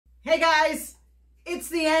Hey guys, it's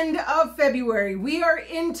the end of February. We are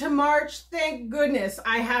into March, thank goodness.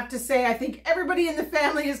 I have to say, I think everybody in the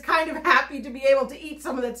family is kind of happy to be able to eat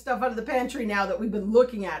some of that stuff out of the pantry now that we've been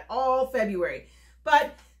looking at all February.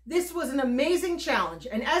 But this was an amazing challenge.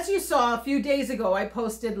 And as you saw a few days ago, I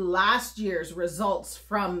posted last year's results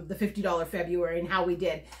from the $50 February and how we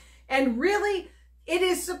did. And really, it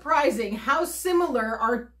is surprising how similar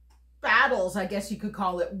our battles, I guess you could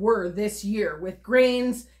call it, were this year with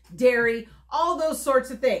grains, dairy, all those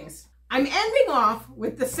sorts of things. I'm ending off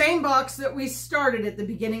with the same box that we started at the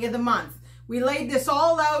beginning of the month. We laid this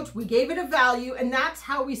all out, we gave it a value, and that's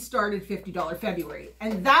how we started $50 February.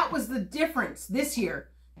 And that was the difference this year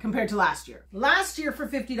compared to last year. Last year for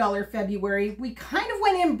 $50 February, we kind of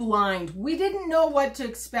went in blind. We didn't know what to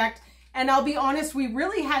expect. And I'll be honest, we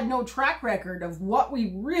really had no track record of what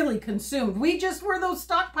we really consumed. We just were those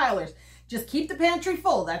stockpilers. Just keep the pantry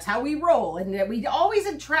full. That's how we roll. And we always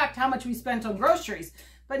had tracked how much we spent on groceries,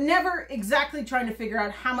 but never exactly trying to figure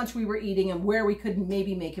out how much we were eating and where we could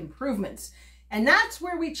maybe make improvements. And that's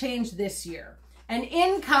where we changed this year. And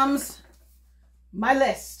in comes my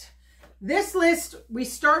list. This list, we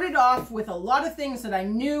started off with a lot of things that I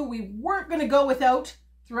knew we weren't going to go without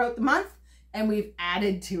throughout the month. And we've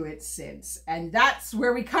added to it since. And that's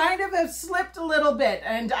where we kind of have slipped a little bit.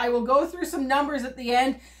 And I will go through some numbers at the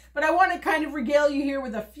end, but I want to kind of regale you here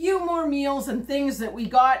with a few more meals and things that we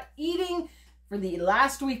got eating for the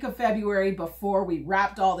last week of February before we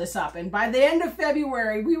wrapped all this up. And by the end of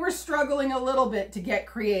February, we were struggling a little bit to get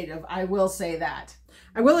creative. I will say that.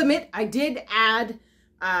 I will admit, I did add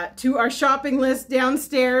to our shopping list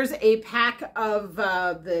downstairs a pack of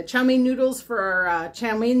the chow mein noodles for our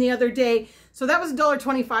chow mein the other day. So that was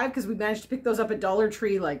 $1.25 because we managed to pick those up at Dollar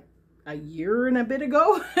Tree like a year and a bit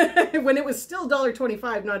ago when it was still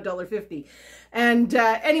 $1.25, not $1.50. And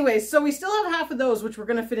anyways, so we still have half of those, which we're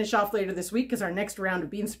going to finish off later this week because our next round of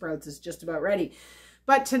bean sprouts is just about ready.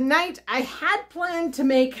 But tonight I had planned to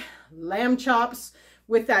make lamb chops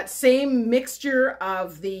with that same mixture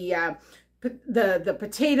of the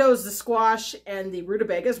potatoes, the squash, and the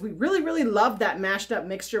rutabagas. We really loved that mashed up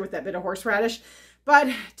mixture with that bit of horseradish.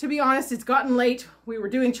 But to be honest, it's gotten late. We were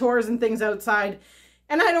doing chores and things outside,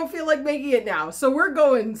 and I don't feel like making it now. So we're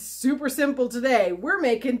going super simple today. We're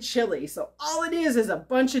making chili. So all it is a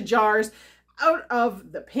bunch of jars out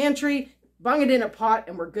of the pantry, bung it in a pot,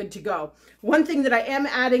 and we're good to go. One thing that I am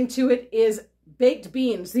adding to it is baked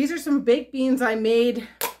beans. These are some baked beans I made.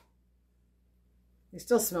 They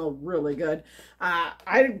still smell really good.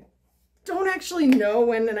 I don't actually know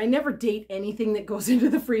when, and I never date anything that goes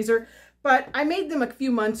into the freezer, but I made them a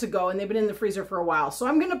few months ago and they've been in the freezer for a while. So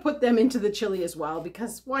I'm going to put them into the chili as well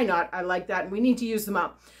because why not? I like that and we need to use them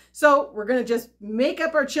up. So we're going to just make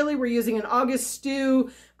up our chili. We're using an August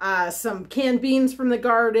stew, some canned beans from the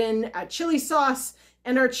garden, a chili sauce,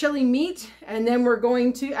 and our chili meat. And then we're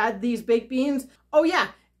going to add these baked beans. Oh yeah,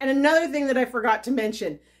 and another thing that I forgot to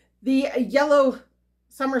mention, the yellow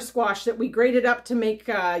summer squash that we grated up to make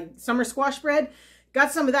summer squash bread.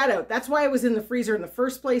 Got some of that out. That's why I was in the freezer in the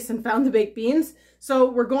first place and found the baked beans. So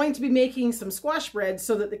we're going to be making some squash bread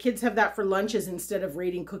so that the kids have that for lunches instead of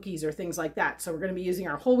raiding cookies or things like that. So we're going to be using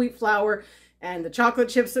our whole wheat flour and the chocolate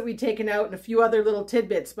chips that we'd taken out and a few other little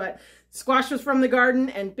tidbits. But squash was from the garden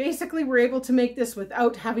and basically we're able to make this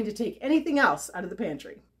without having to take anything else out of the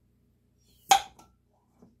pantry.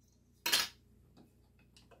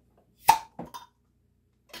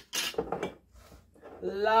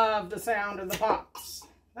 Love the sound of the pops.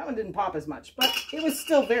 That one didn't pop as much, but it was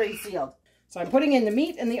still very sealed. So I'm putting in the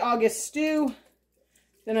meat and the August stew.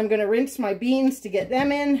 Then I'm going to rinse my beans to get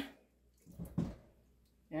them in.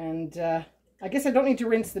 And I guess I don't need to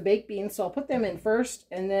rinse the baked beans, so I'll put them in first.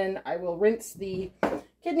 And then I will rinse the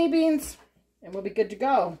kidney beans and we'll be good to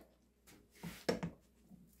go.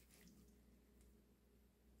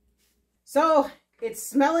 So it's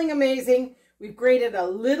smelling amazing. We've grated a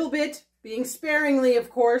little bit, being sparingly,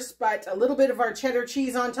 of course, but a little bit of our cheddar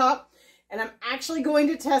cheese on top. And I'm actually going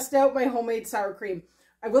to test out my homemade sour cream.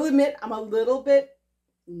 I will admit I'm a little bit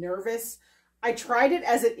nervous. I tried it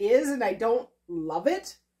as it is and I don't love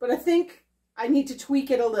it, but I think I need to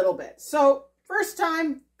tweak it a little bit. So first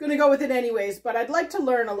time, gonna go with it anyways, but I'd like to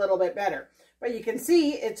learn a little bit better. But you can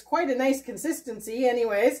see it's quite a nice consistency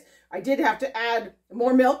anyways. I did have to add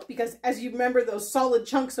more milk because as you remember those solid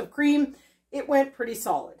chunks of cream, it went pretty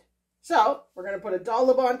solid. So we're going to put a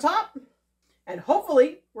dollop on top and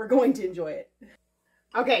hopefully we're going to enjoy it.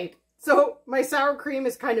 Okay, so my sour cream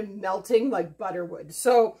is kind of melting like butter would.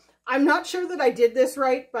 So I'm not sure that I did this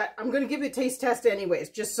right, but I'm going to give it a taste test anyways,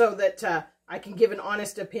 just so that I can give an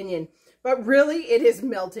honest opinion. But really, it is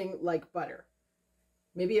melting like butter.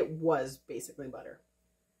 Maybe it was basically butter.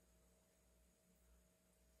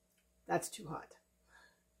 That's too hot.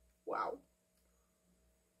 Wow.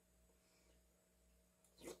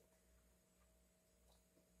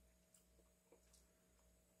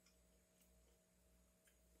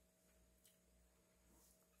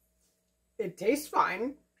 It tastes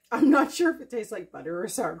fine. I'm not sure if it tastes like butter or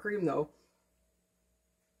sour cream though.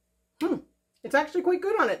 It's actually quite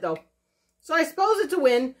good on it though. So I suppose it's a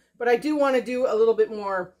win, but I do want to do a little bit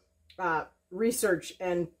more research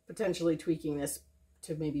and potentially tweaking this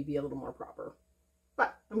to maybe be a little more proper.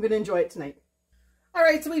 But I'm going to enjoy it tonight. All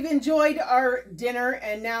right, so we've enjoyed our dinner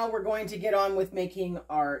and now we're going to get on with making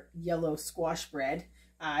our yellow squash bread.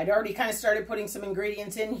 I'd already kind of started putting some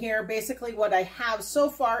ingredients in here. Basically what I have so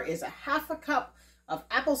far is a half a cup of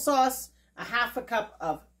applesauce, a half a cup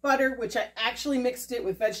of butter, which I actually mixed it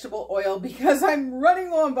with vegetable oil because I'm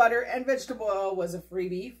running low on butter and vegetable oil was a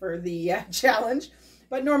freebie for the challenge.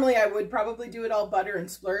 But normally I would probably do it all butter and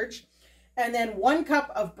splurge. And then 1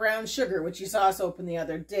 cup of brown sugar, which you saw us open the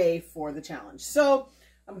other day for the challenge. So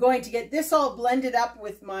I'm going to get this all blended up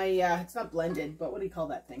with my, it's not blended, but what do you call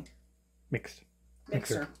that thing? Mixer.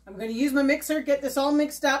 I'm going to use my mixer, get this all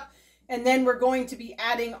mixed up, and then we're going to be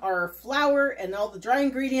adding our flour and all the dry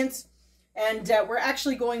ingredients. And we're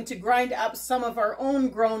actually going to grind up some of our own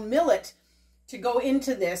grown millet to go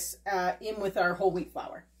into this in with our whole wheat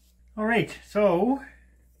flour. All right, so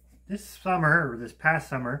this past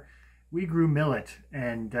summer, we grew millet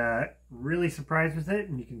and really surprised with it.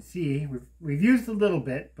 And you can see we've used a little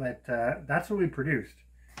bit, but that's what we produced.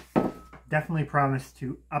 Definitely promise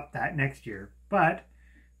to up that next year. But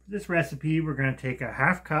for this recipe, we're going to take a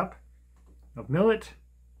half cup of millet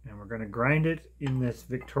and we're going to grind it in this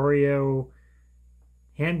Victorio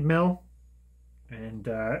hand mill. And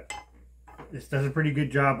this does a pretty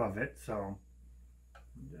good job of it. So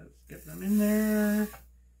just get them in there.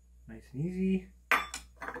 Nice and easy.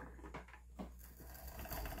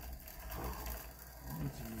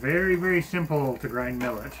 It's very, very simple to grind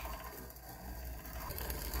millet.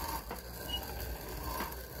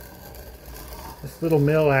 This little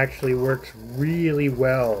mill actually works really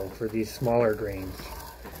well for these smaller grains.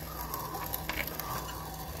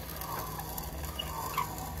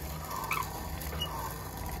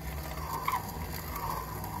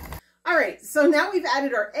 All right, so now we've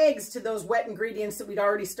added our eggs to those wet ingredients that we'd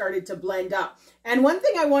already started to blend up. And one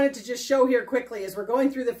thing I wanted to just show here quickly is we're going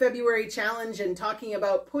through the February challenge and talking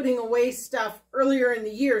about putting away stuff earlier in the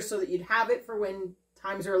year so that you'd have it for when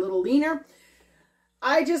times are a little leaner.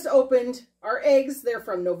 I just opened our eggs. They're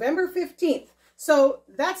from November 15th. So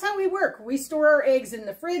that's how we work. We store our eggs in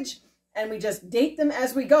the fridge and we just date them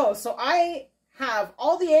as we go. So I have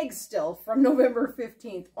all the eggs still from November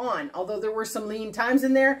 15th on, although there were some lean times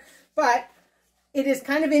in there. But it is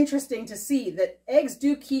kind of interesting to see that eggs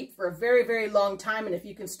do keep for a very, very long time. And if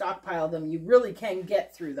you can stockpile them, you really can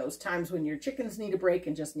get through those times when your chickens need a break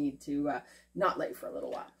and just need to not lay for a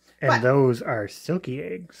little while. And but those are silky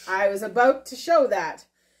eggs. I was about to show that.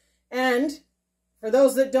 And for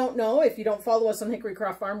those that don't know, if you don't follow us on Hickory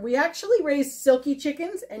Croft Farm, we actually raise silky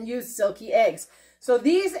chickens and use silky eggs. So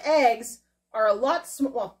these eggs are a lot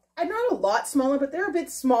well, not a lot smaller, but they're a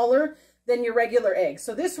bit smaller than your regular eggs.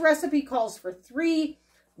 So this recipe calls for 3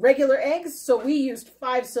 regular eggs, so we used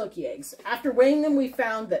 5 silky eggs. After weighing them, we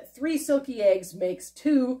found that 3 silky eggs makes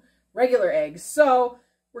 2 regular eggs. So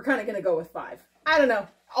we're kind of going to go with 5. I don't know.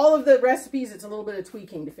 All of the recipes, it's a little bit of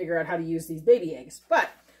tweaking to figure out how to use these baby eggs, but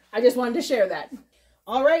I just wanted to share that.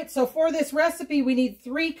 All right, so for this recipe, we need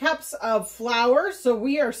 3 cups of flour. So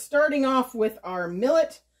we are starting off with our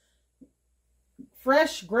millet,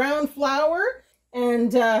 fresh ground flour.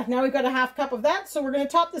 And now we've got a half cup of that. So we're going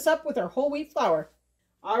to top this up with our whole wheat flour.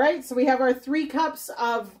 All right, so we have our 3 cups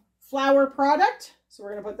of flour product. So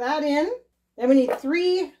we're going to put that in. Then we need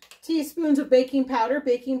 3 teaspoons of baking powder.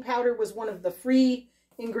 Baking powder was one of the free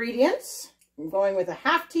ingredients. I'm going with a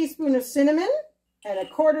half teaspoon of cinnamon and a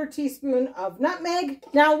 1/4 teaspoon of nutmeg.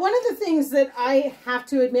 Now, one of the things that I have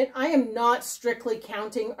to admit I am not strictly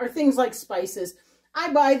counting are things like spices.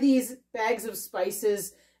 I buy these bags of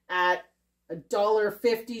spices at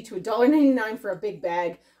 $1.50 to $1.99 for a big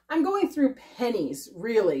bag. I'm going through pennies,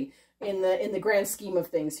 really, in the grand scheme of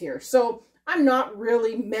things here. So I'm not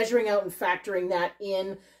really measuring out and factoring that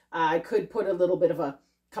in. I could put a little bit of a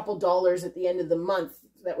couple dollars at the end of the month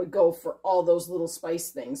that would go for all those little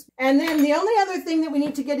spice things. And then the only other thing that we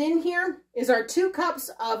need to get in here is our 2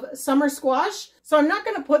 cups of summer squash. So I'm not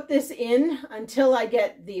going to put this in until I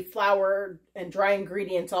get the flour and dry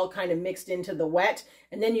ingredients all kind of mixed into the wet.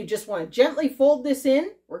 And then you just want to gently fold this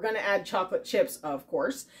in. We're going to add chocolate chips, of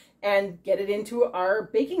course, and get it into our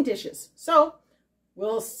baking dishes. So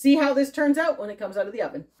we'll see how this turns out when it comes out of the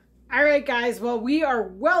oven. All right, guys, well, we are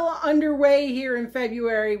well underway here in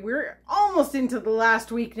February. We're almost into the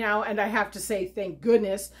last week now, and I have to say, thank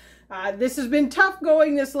goodness. This has been tough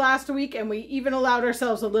going this last week, and we even allowed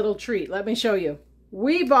ourselves a little treat. Let me show you.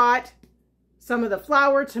 We bought some of the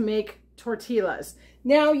flour to make tortillas.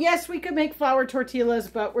 Now, yes, we could make flour tortillas,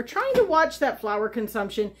 but we're trying to watch that flour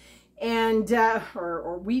consumption and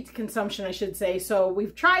or wheat consumption, I should say. So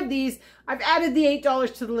we've tried these. I've added the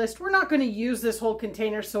 $8 to the list. We're not going to use this whole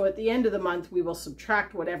container, so at the end of the month we will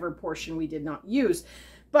subtract whatever portion we did not use.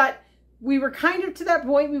 But we were kind of to that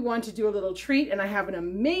point. We want to do a little treat, and I have an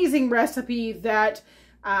amazing recipe that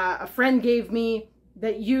a friend gave me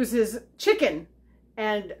that uses chicken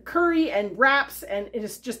and curry and wraps, and it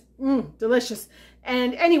is just delicious.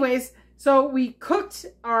 And anyways, so we cooked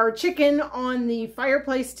our chicken on the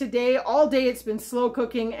fireplace today. All day it's been slow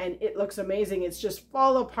cooking, and it looks amazing. It's just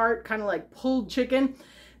fall apart, kind of like pulled chicken.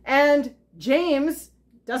 And James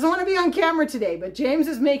doesn't want to be on camera today, but James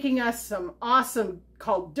is making us some awesome,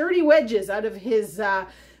 called dirty wedges, out of his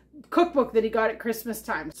cookbook that he got at Christmas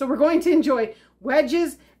time. So we're going to enjoy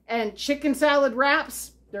wedges and chicken salad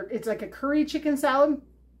wraps. It's like a curry chicken salad.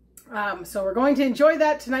 So we're going to enjoy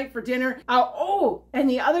that tonight for dinner. Oh, and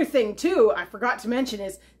the other thing too, I forgot to mention,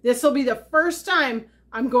 is this will be the first time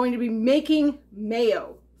I'm going to be making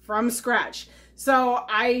mayo from scratch. So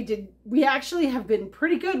we actually have been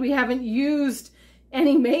pretty good. We haven't used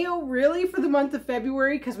any mayo really for the month of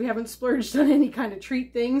February because we haven't splurged on any kind of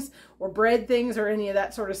treat things or bread things or any of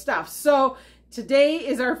that sort of stuff. So today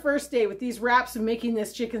is our first day with these wraps and making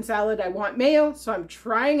this chicken salad. I want mayo, so I'm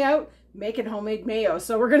trying out making homemade mayo.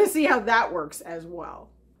 So we're going to see how that works as well.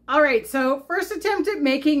 All right, so first attempt at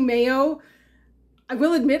making mayo. I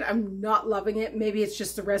will admit I'm not loving it. Maybe it's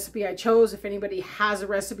just the recipe I chose. If anybody has a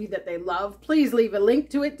recipe that they love, please leave a link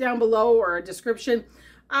to it down below or a description.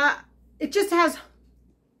 It just has,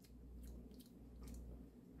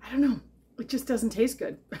 I don't know, it just doesn't taste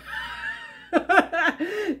good.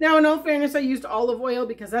 Now, in all fairness, I used olive oil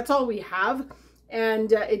because that's all we have.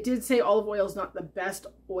 And it did say olive oil is not the best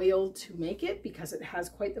oil to make it because it has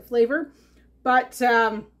quite the flavor. But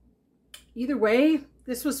either way,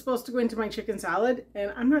 this was supposed to go into my chicken salad,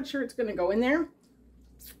 and I'm not sure it's going to go in there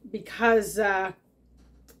because I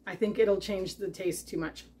think it'll change the taste too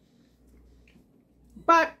much.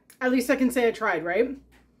 But at least I can say I tried, right?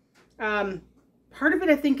 Part of it,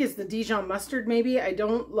 I think, is the Dijon mustard, maybe. I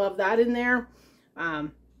don't love that in there.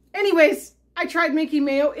 Anyways, I tried making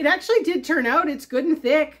mayo. It actually did turn out. It's good and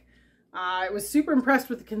thick. I was super impressed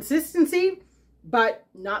with the consistency, but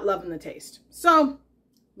not loving the taste. So,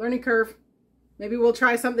 learning curve. Maybe we'll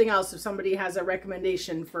try something else if somebody has a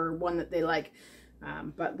recommendation for one that they like.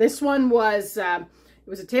 But this one was, it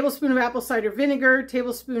was a tablespoon of apple cider vinegar,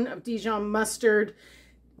 tablespoon of Dijon mustard,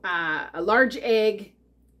 a large egg,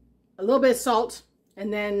 a little bit of salt,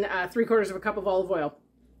 and then 3/4 of a cup of olive oil.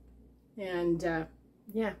 And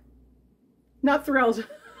yeah, not thrilled.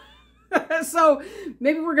 So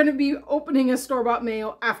maybe we're going to be opening a store-bought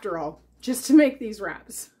mayo after all, just to make these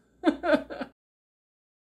wraps.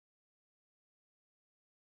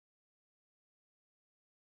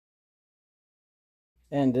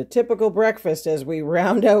 And a typical breakfast as we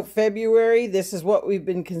round out February. This is what we've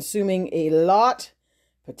been consuming a lot.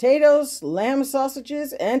 Potatoes, lamb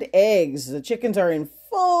sausages, and eggs. The chickens are in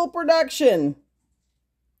full production.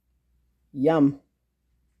 Yum.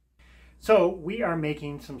 So we are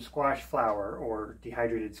making some squash flour, or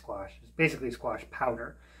dehydrated squash. It's basically squash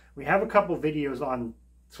powder. We have a couple videos on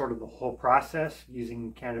sort of the whole process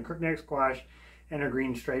using Canada crookneck squash and a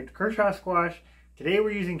green striped Kershaw squash. Today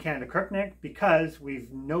we're using Canada crookneck because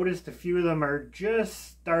we've noticed a few of them are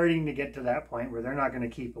just starting to get to that point where they're not going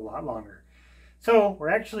to keep a lot longer. So we're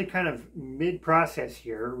actually kind of mid-process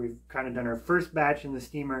here. We've kind of done our first batch in the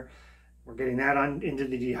steamer. We're getting that on into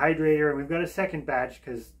the dehydrator, and we've got a second batch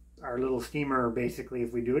because our little steamer, basically,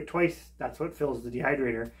 if we do it twice, that's what fills the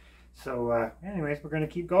dehydrator. So anyways, we're going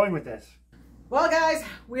to keep going with this. Well, guys,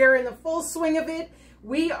 we are in the full swing of it.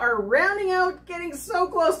 We are rounding out, getting so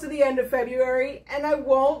close to the end of February, and I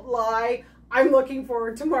won't lie, I'm looking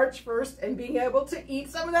forward to March 1st and being able to eat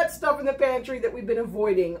some of that stuff in the pantry that we've been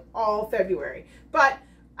avoiding all February. But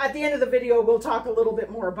at the end of the video, we'll talk a little bit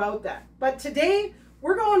more about that. But today,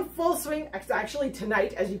 we're going full swing. Actually,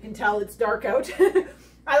 tonight, as you can tell, it's dark out.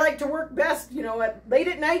 I like to work best, you know, late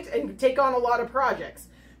at night and take on a lot of projects.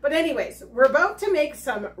 But anyways, we're about to make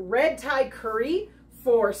some red Thai curry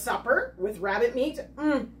for supper with rabbit meat.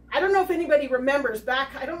 I don't know if anybody remembers back,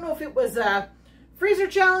 I don't know if it was a freezer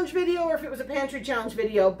challenge video or if it was a pantry challenge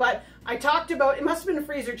video, but I talked about, it must have been a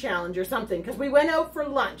freezer challenge or something, because we went out for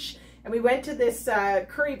lunch and we went to this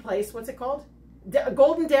curry place. What's it called?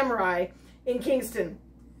 Golden Demerai in Kingston.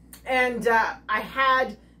 And I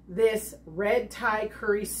had this red Thai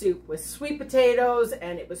curry soup with sweet potatoes,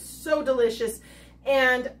 and it was so delicious.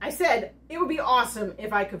 And I said it would be awesome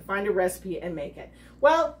if I could find a recipe and make it.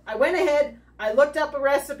 Well, I went ahead, I looked up a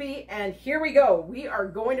recipe, and here we go. We are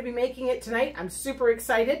going to be making it tonight. I'm super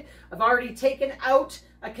excited. I've already taken out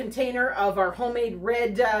a container of our homemade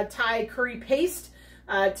red Thai curry paste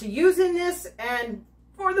to use in this. And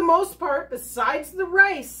for the most part, besides the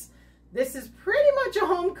rice, this is pretty much a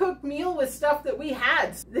home-cooked meal with stuff that we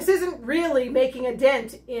had. This isn't really making a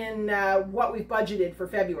dent in what we've budgeted for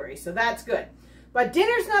February, so that's good. But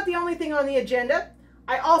dinner's not the only thing on the agenda.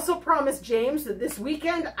 I also promised James that this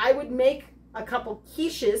weekend I would make a couple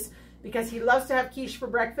quiches because he loves to have quiche for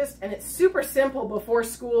breakfast, and it's super simple before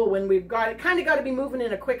school when we've got kind of got to be moving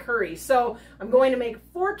in a quick hurry. So I'm going to make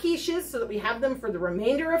 4 quiches so that we have them for the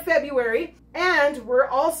remainder of February. And we're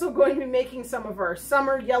also going to be making some of our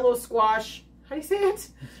summer yellow squash. How do you say it?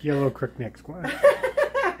 Yellow crookneck squash.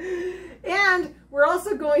 And we're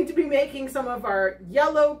also going to be making some of our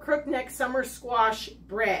yellow crookneck summer squash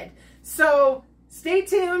bread. So stay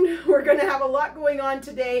tuned. We're going to have a lot going on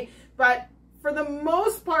today, but for the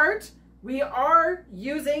most part, we are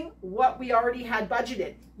using what we already had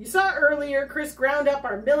budgeted. You saw earlier, Chris ground up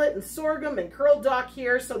our millet and sorghum and curled dock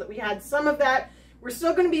here so that we had some of that. We're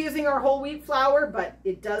still going to be using our whole wheat flour, but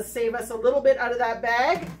it does save us a little bit out of that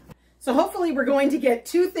bag. So hopefully we're going to get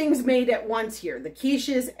 2 things made at once here, the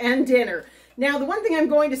quiches and dinner. Now, the one thing I'm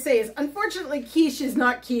going to say is, unfortunately, quiche is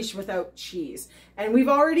not quiche without cheese. And we've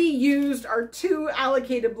already used our 2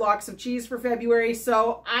 allocated blocks of cheese for February,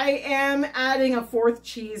 so I am adding a 4th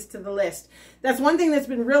cheese to the list. That's one thing that's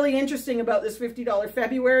been really interesting about this $50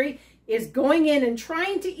 February, is going in and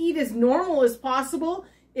trying to eat as normal as possible.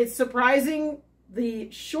 It's surprising the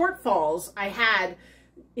shortfalls I had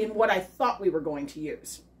in what I thought we were going to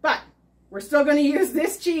use. But we're still going to use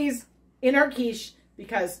this cheese in our quiche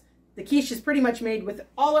because the quiche is pretty much made with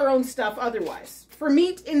all our own stuff otherwise. For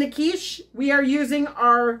meat in the quiche, we are using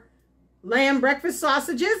our lamb breakfast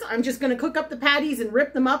sausages. I'm just going to cook up the patties and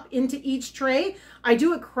rip them up into each tray. I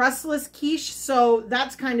do a crustless quiche, so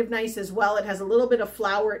that's kind of nice as well. It has a little bit of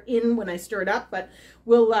flour in when I stir it up, but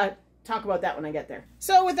we'll talk about that when I get there.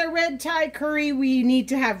 So with our red Thai curry, we need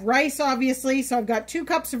to have rice, obviously. So I've got 2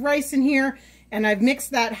 cups of rice in here, and I've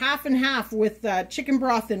mixed that half and half with chicken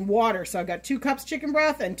broth and water. So I've got 2 cups chicken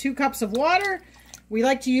broth and 2 cups of water. We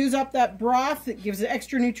like to use up that broth. It gives it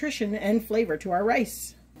extra nutrition and flavor to our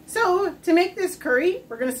rice. So to make this curry,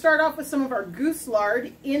 we're going to start off with some of our goose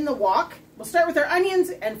lard in the wok. We'll start with our onions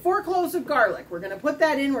and 4 cloves of garlic. We're going to put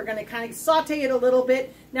that in. We're going to kind of saute it a little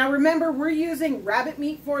bit. Now remember, we're using rabbit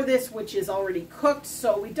meat for this, which is already cooked,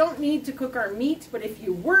 so we don't need to cook our meat. But if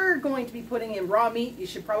you were going to be putting in raw meat, you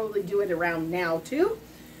should probably do it around now too.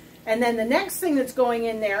 And then the next thing that's going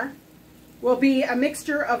in there will be a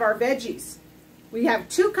mixture of our veggies. We have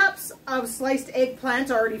 2 cups of sliced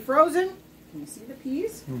eggplant already frozen. Can you see the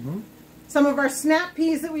peas? Mm-hmm. Some of our snap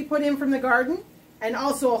peas that we put in from the garden, and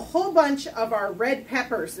also a whole bunch of our red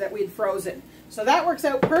peppers that we'd frozen. So that works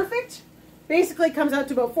out perfect. Basically comes out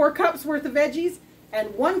to about 4 cups worth of veggies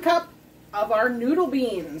and 1 cup of our noodle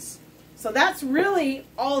beans. So that's really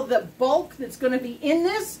all the bulk that's going to be in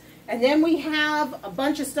this. And then we have a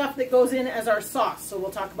bunch of stuff that goes in as our sauce. So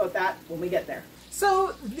we'll talk about that when we get there.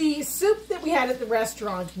 So the soup that we had at the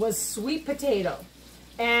restaurant was sweet potato.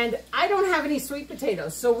 And I don't have any sweet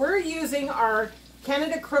potatoes. So we're using our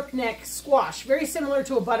Canada crookneck squash, very similar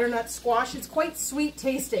to a butternut squash. It's quite sweet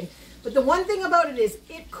tasting. But the one thing about it is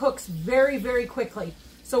it cooks very, very quickly.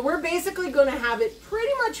 So we're basically going to have it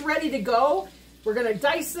pretty much ready to go. We're going to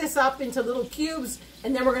dice this up into little cubes,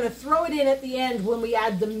 and then we're going to throw it in at the end when we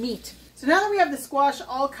add the meat. So now that we have the squash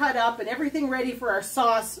all cut up and everything ready for our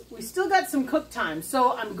sauce, we still got some cook time.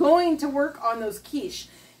 So I'm going to work on those quiche.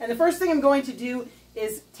 And the first thing I'm going to do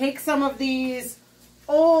is take some of these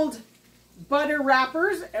old butter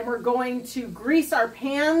wrappers, and we're going to grease our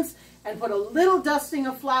pans and put a little dusting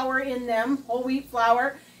of flour in them, whole wheat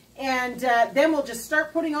flour, and then we'll just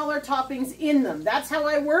start putting all our toppings in them. That's how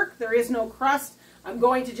I work. There is no crust. I'm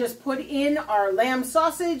going to just put in our lamb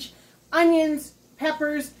sausage, onions,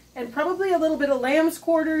 peppers, and probably a little bit of lamb's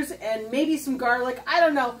quarters and maybe some garlic. I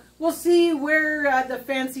don't know. We'll see where the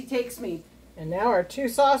fancy takes me. And now our 2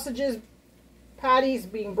 sausages, patties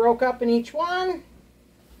being broke up in each one.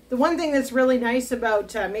 The one thing that's really nice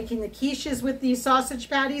about making the quiches with these sausage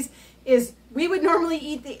patties is we would normally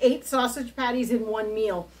eat the 8 sausage patties in one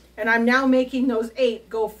meal. And I'm now making those 8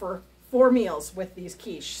 go for 4 meals with these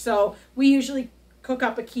quiche. So we usually cook cook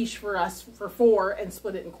up a quiche for us for 4 and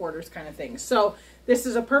split it in quarters kind of thing. So this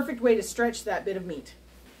is a perfect way to stretch that bit of meat.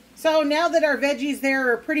 So now that our veggies there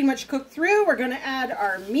are pretty much cooked through, we're going to add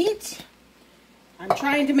our meat. I'm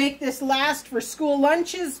trying to make this last for school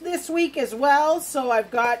lunches this week as well. So I've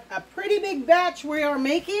got a pretty big batch we are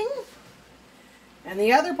making. And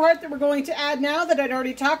the other part that we're going to add now that I'd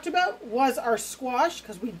already talked about was our squash,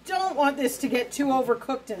 because we don't want this to get too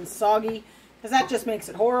overcooked and soggy, because that just makes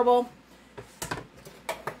it horrible.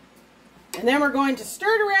 And then we're going to stir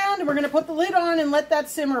it around, and we're going to put the lid on and let that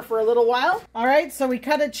simmer for a little while. All right, so we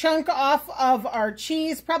cut a chunk off of our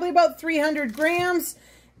cheese, probably about 300 grams,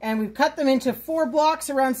 and we've cut them into 4 blocks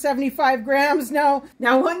around 75 grams. Now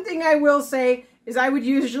one thing I will say is I would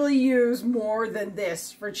usually use more than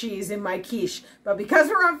this for cheese in my quiche. But because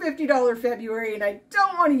we're on $50 February and I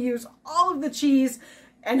don't want to use all of the cheese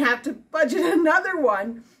and have to budget another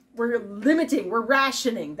one, we're limiting, we're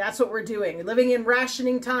rationing. That's what we're doing, living in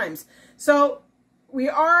rationing times. So we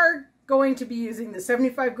are going to be using the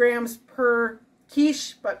 75 grams per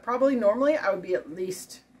quiche, but probably normally I would be at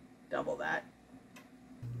least double that.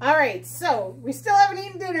 All right, so we still haven't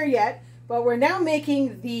eaten dinner yet, but we're now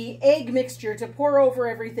making the egg mixture to pour over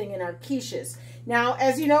everything in our quiches. Now,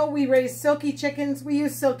 as you know, we raise silky chickens. We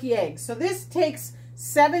use silky eggs. So this takes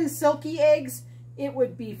 7 silky eggs. It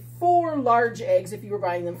would be 4 large eggs if you were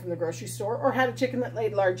buying them from the grocery store or had a chicken that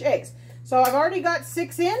laid large eggs. So I've already got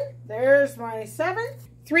 6 in. There's my 7th.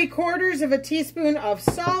 3/4 of a teaspoon of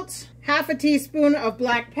salt, 1/2 teaspoon of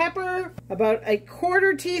black pepper, about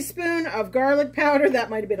 1/4 teaspoon of garlic powder. That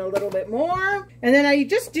might have been a little bit more. And then I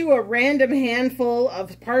just do a random handful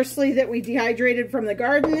of parsley that we dehydrated from the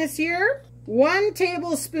garden this year. 1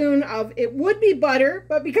 tablespoon of, it would be butter,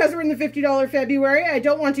 but because we're in the $50 February, I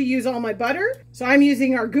don't want to use all my butter. So I'm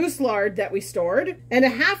using our goose lard that we stored. And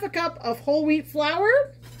 1/2 cup of whole wheat flour.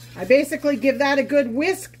 I basically give that a good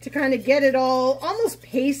whisk to kind of get it all almost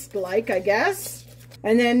paste-like, I guess.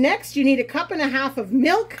 And then next you need 1.5 cups of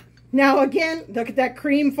milk. Now again, look at that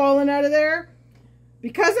cream falling out of there.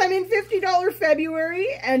 Because I'm in $50 February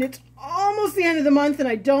and it's almost the end of the month and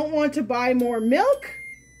I don't want to buy more milk.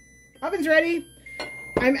 Oven's ready.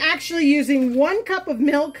 I'm actually using 1 cup of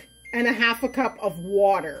milk and 1/2 cup of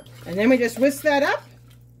water. And then we just whisk that up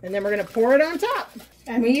and then we're going to pour it on top.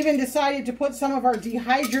 And we even decided to put some of our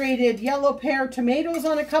dehydrated yellow pear tomatoes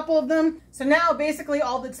on a couple of them. So now basically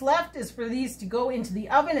all that's left is for these to go into the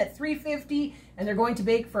oven at 350 and they're going to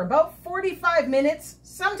bake for about 45 minutes.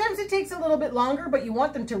 Sometimes it takes a little bit longer, but you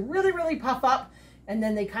want them to really, really puff up and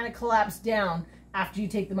then they kind of collapse down after you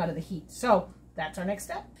take them out of the heat. So that's our next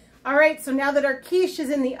step. All right, so now that our quiche is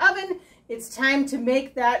in the oven, it's time to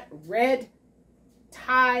make that red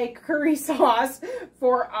Thai curry sauce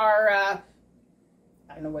for our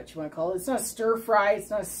I don't know what you want to call it. It's not a stir fry. It's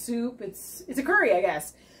not a soup. It's a curry, I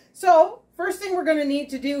guess. So first thing we're going to need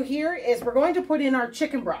to do here is we're going to put in our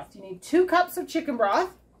chicken broth. You need 2 cups of chicken broth.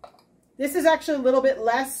 This is actually a little bit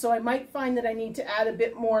less, so I might find that I need to add a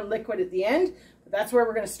bit more liquid at the end. But that's where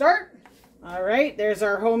we're going to start. All right, there's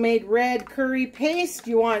our homemade red curry paste.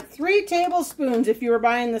 You want 3 tablespoons if you were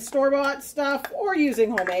buying the store-bought stuff or using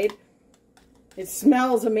homemade. It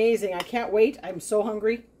smells amazing. I can't wait. I'm so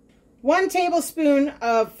hungry. 1 tablespoon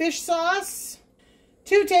of fish sauce,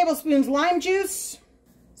 2 tablespoons lime juice.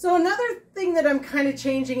 So another thing that I'm kind of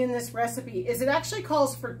changing in this recipe is it actually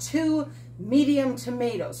calls for 2 medium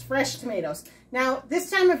tomatoes, fresh tomatoes. Now, this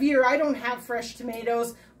time of year, I don't have fresh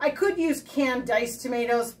tomatoes. I could use canned diced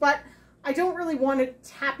tomatoes, but I don't really want to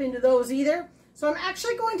tap into those either. So I'm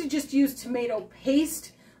actually going to just use tomato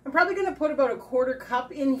paste. I'm probably going to put about 1/4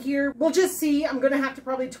 cup in here. We'll just see. I'm going to have to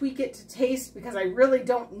probably tweak it to taste because I really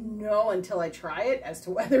don't know until I try it as to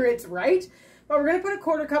whether it's right. But we're going to put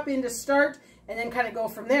 1/4 cup in to start and then kind of go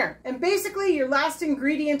from there. And basically your last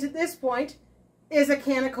ingredient at this point is a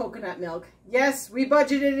can of coconut milk. Yes, we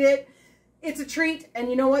budgeted it. It's a treat. And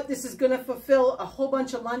you know what? This is going to fulfill a whole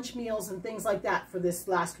bunch of lunch meals and things like that for this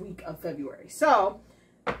last week of February. So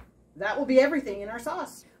that will be everything in our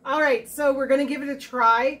sauce. All right, so we're going to give it a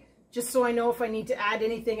try, just so I know if I need to add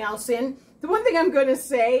anything else in. The one thing I'm going to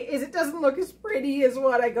say is it doesn't look as pretty as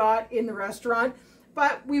what I got in the restaurant,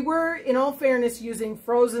 but we were, in all fairness, using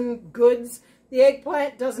frozen goods. The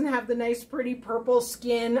eggplant doesn't have the nice, pretty purple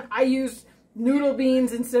skin. I used noodle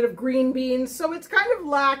beans instead of green beans, so it's kind of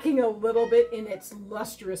lacking a little bit in its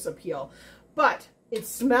lustrous appeal, but it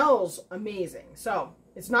smells amazing. So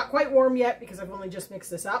it's not quite warm yet because I've only just mixed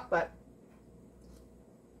this up, but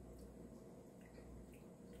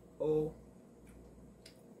oh.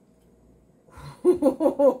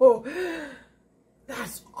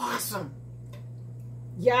 That's awesome.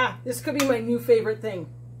 Yeah, this could be my new favorite thing.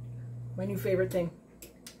 My new favorite thing.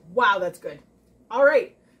 Wow, that's good. All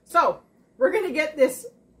right, so we're gonna get this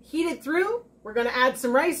heated through. We're gonna add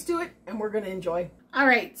some rice to it and we're gonna enjoy. All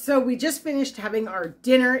right, so we just finished having our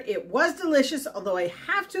dinner. It was delicious, although I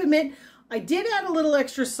have to admit, I did add a little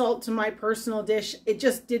extra salt to my personal dish. It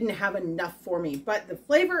just didn't have enough for me, but the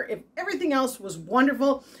flavor, if everything else, was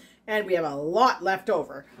wonderful, and we have a lot left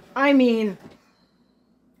over. I mean,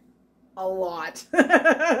 a lot.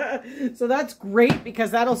 So that's great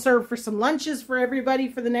because that'll serve for some lunches for everybody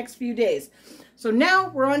for the next few days. So now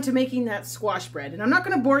we're on to making that squash bread, and I'm not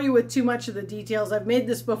going to bore you with too much of the details. I've made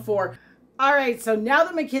this before. All right, so now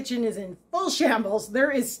that my kitchen is in full shambles,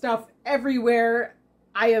 there is stuff everywhere.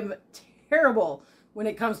 I am terrible when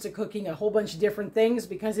it comes to cooking a whole bunch of different things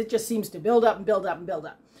because it just seems to build up and build up and build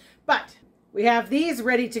up. But we have these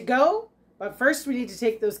ready to go. But first we need to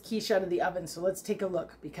take those quiche out of the oven. So let's take a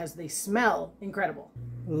look because they smell incredible.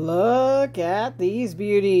 Look at these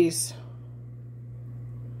beauties.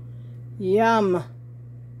 Yum.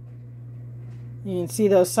 You can see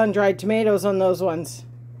those sun-dried tomatoes on those ones.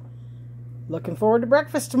 Looking forward to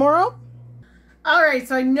breakfast tomorrow. All right,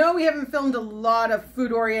 so I know we haven't filmed a lot of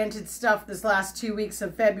food-oriented stuff this last 2 weeks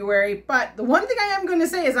of February, but the one thing I am going to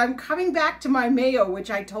say is I'm coming back to my mayo, which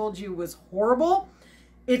I told you was horrible.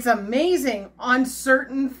 It's amazing on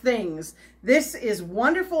certain things. This is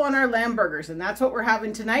wonderful on our lamb burgers, and that's what we're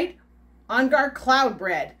having tonight on our cloud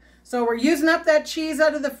bread. So we're using up that cheese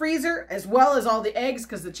out of the freezer as well as all the eggs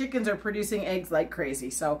because the chickens are producing eggs like crazy.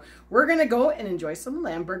 So we're going to go and enjoy some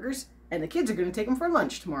lamb burgers, and the kids are going to take them for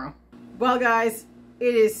lunch tomorrow. Well, guys,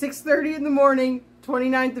 it is 6:30 in the morning,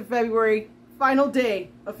 29th of February, final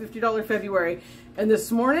day of $50 February. And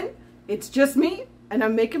this morning, it's just me, and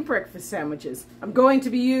I'm making breakfast sandwiches. I'm going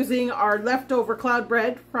to be using our leftover cloud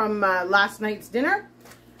bread from last night's dinner.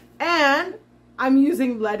 And I'm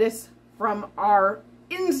using lettuce from our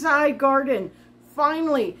inside garden.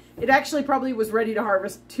 Finally, it actually probably was ready to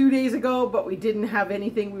harvest 2 days ago, but we didn't have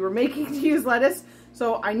anything we were making to use lettuce.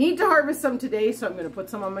 So I need to harvest some today, so I'm going to put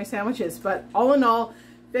some on my sandwiches. But all in all,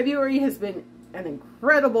 February has been an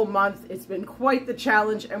incredible month. It's been quite the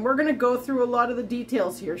challenge, and we're going to go through a lot of the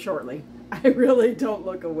details here shortly. I really don't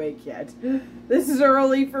look awake yet. This is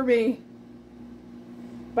early for me.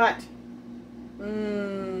 But,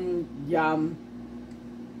 yum.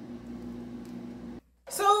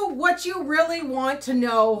 So what you really want to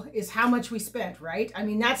know is how much we spent, right? I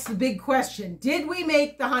mean, that's the big question. Did we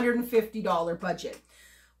make the $150 budget?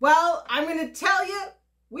 Well, I'm going to tell you,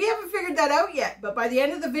 we haven't figured that out yet, but by the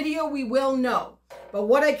end of the video, we will know. But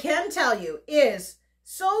what I can tell you is,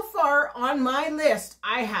 so far on my list,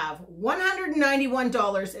 I have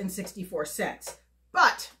 $191.64.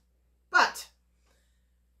 But,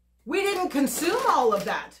 we didn't consume all of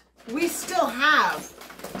that. We still have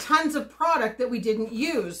tons of product that we didn't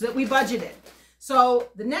use, that we budgeted. So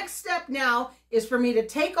the next step now is for me to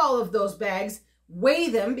take all of those bags, weigh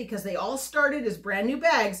them because they all started as brand new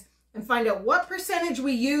bags, and find out what percentage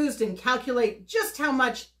we used and calculate just how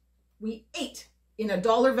much we ate in a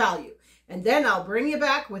dollar value. And then I'll bring you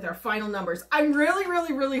back with our final numbers. I'm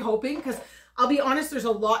really hoping, because I'll be honest, there's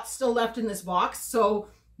a lot still left in this box. So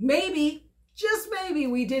maybe, just maybe,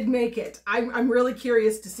 we did make it. I'm really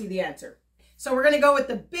curious to see the answer. So we're going to go with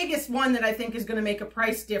the biggest one that I think is going to make a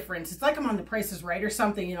price difference. It's like I'm on The Price is Right or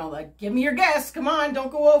something, you know, like, give me your guess. Come on,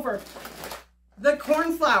 don't go over. The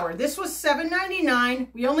corn flour. This was $7.99.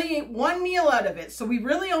 We only ate one meal out of it, so we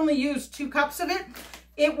really only used 2 cups of it.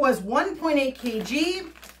 It was 1.8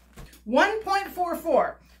 kg,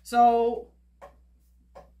 1.44. So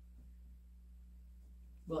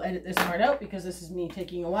we'll edit this part out because this is me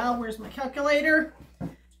taking a while. Where's my calculator?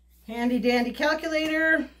 Handy dandy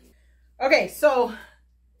calculator. Okay, so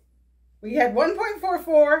we had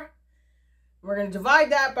 1.44. We're going to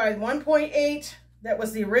divide that by 1.8. That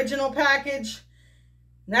was the original package.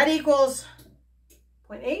 And that equals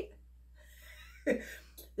 0.8.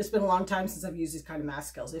 It's been a long time since I've used these kind of math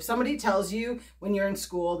skills. If somebody tells you when you're in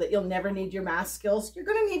school that you'll never need your math skills, you're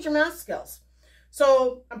going to need your math skills.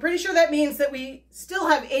 So I'm pretty sure that means that we still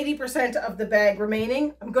have 80% of the bag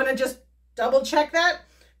remaining. I'm going to just double check that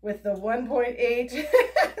with the 1.8.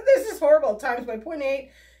 This is horrible. Times by 0.8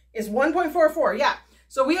 is 1.44. Yeah.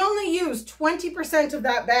 So we only used 20% of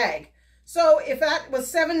that bag. So if that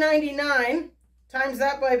was $7.99, times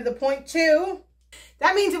that by the 0.2,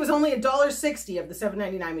 that means it was only $1.60 of the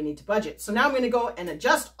 $7.99 we need to budget. So now I'm going to go and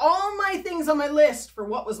adjust all my things on my list for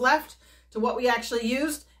what was left to what we actually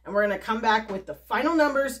used. And we're going to come back with the final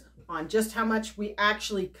numbers on just how much we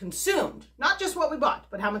actually consumed. Not just what we bought,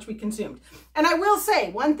 but how much we consumed. And I will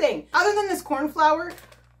say one thing, other than this corn flour,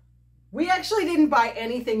 We actually didn't buy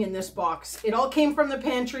anything in this box. It all came from the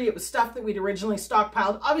pantry. It was stuff that we'd originally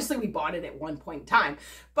stockpiled. Obviously, we bought it at one point in time,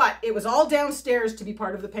 but it was all downstairs to be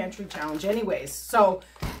part of the pantry challenge anyways. So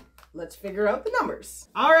let's figure out the numbers.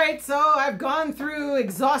 All right, so I've gone through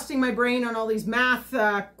exhausting my brain on all these math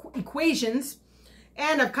equations,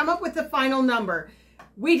 and I've come up with the final number.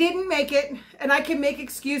 We didn't make it, and I can make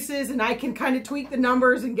excuses, and I can kind of tweak the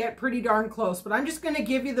numbers and get pretty darn close, but I'm just going to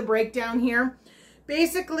give you the breakdown here.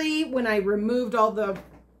 Basically, when I removed all the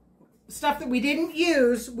stuff that we didn't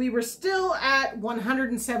use, we were still at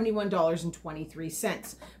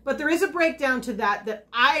 $171.23. But there is a breakdown to that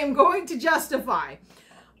I am going to justify.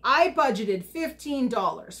 I budgeted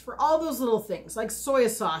 $15 for all those little things like soy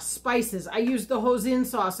sauce, spices. I used the hoisin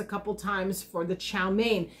sauce a couple times for the chow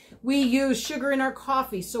mein. We used sugar in our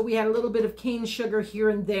coffee, so we had a little bit of cane sugar here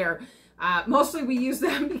and there. Mostly we used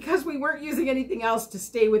them because we weren't using anything else to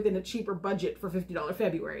stay within a cheaper budget for $50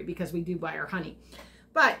 February, because we do buy our honey.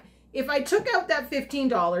 But if I took out that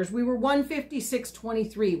 $15, we were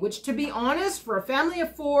 $156.23, which, to be honest, for a family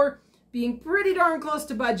of 4, being pretty darn close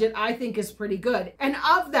to budget, I think is pretty good. And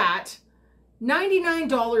of that,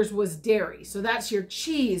 $99 was dairy. So that's your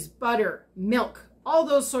cheese, butter, milk, all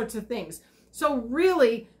those sorts of things. So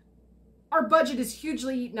really, our budget is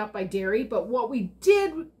hugely eaten up by dairy. But what we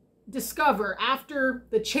did discover after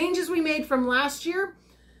the changes we made from last year,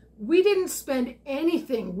 we didn't spend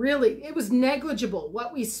anything really. It was negligible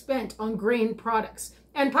what we spent on grain products.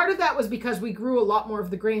 And part of that was because we grew a lot more of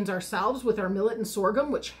the grains ourselves with our millet and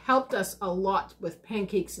sorghum, which helped us a lot with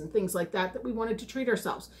pancakes and things like that we wanted to treat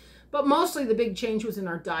ourselves. But mostly the big change was in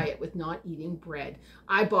our diet with not eating bread.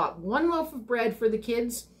 I bought 1 loaf of bread for the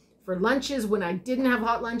kids for lunches when I didn't have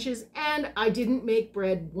hot lunches, and I didn't make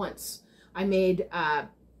bread once. I made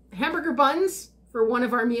hamburger buns for one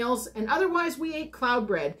of our meals, and otherwise we ate cloud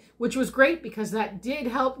bread, which was great because that did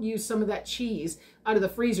help use some of that cheese out of the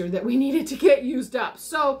freezer that we needed to get used up.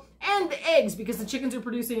 So, and the eggs, because the chickens are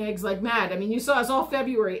producing eggs like mad. I mean, you saw us all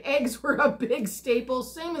February. Eggs were a big staple,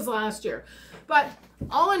 same as last year. But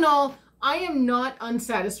all in all, I am not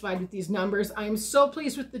unsatisfied with these numbers. I am so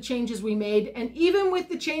pleased with the changes we made, and even with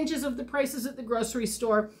the changes of the prices at the grocery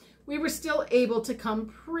store, we were still able to come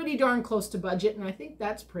pretty darn close to budget, and I think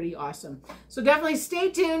that's pretty awesome. So definitely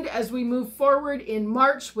stay tuned as we move forward in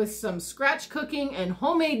March with some scratch cooking and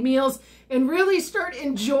homemade meals, and really start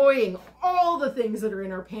enjoying all the things that are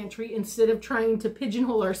in our pantry instead of trying to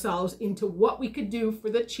pigeonhole ourselves into what we could do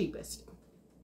for the cheapest.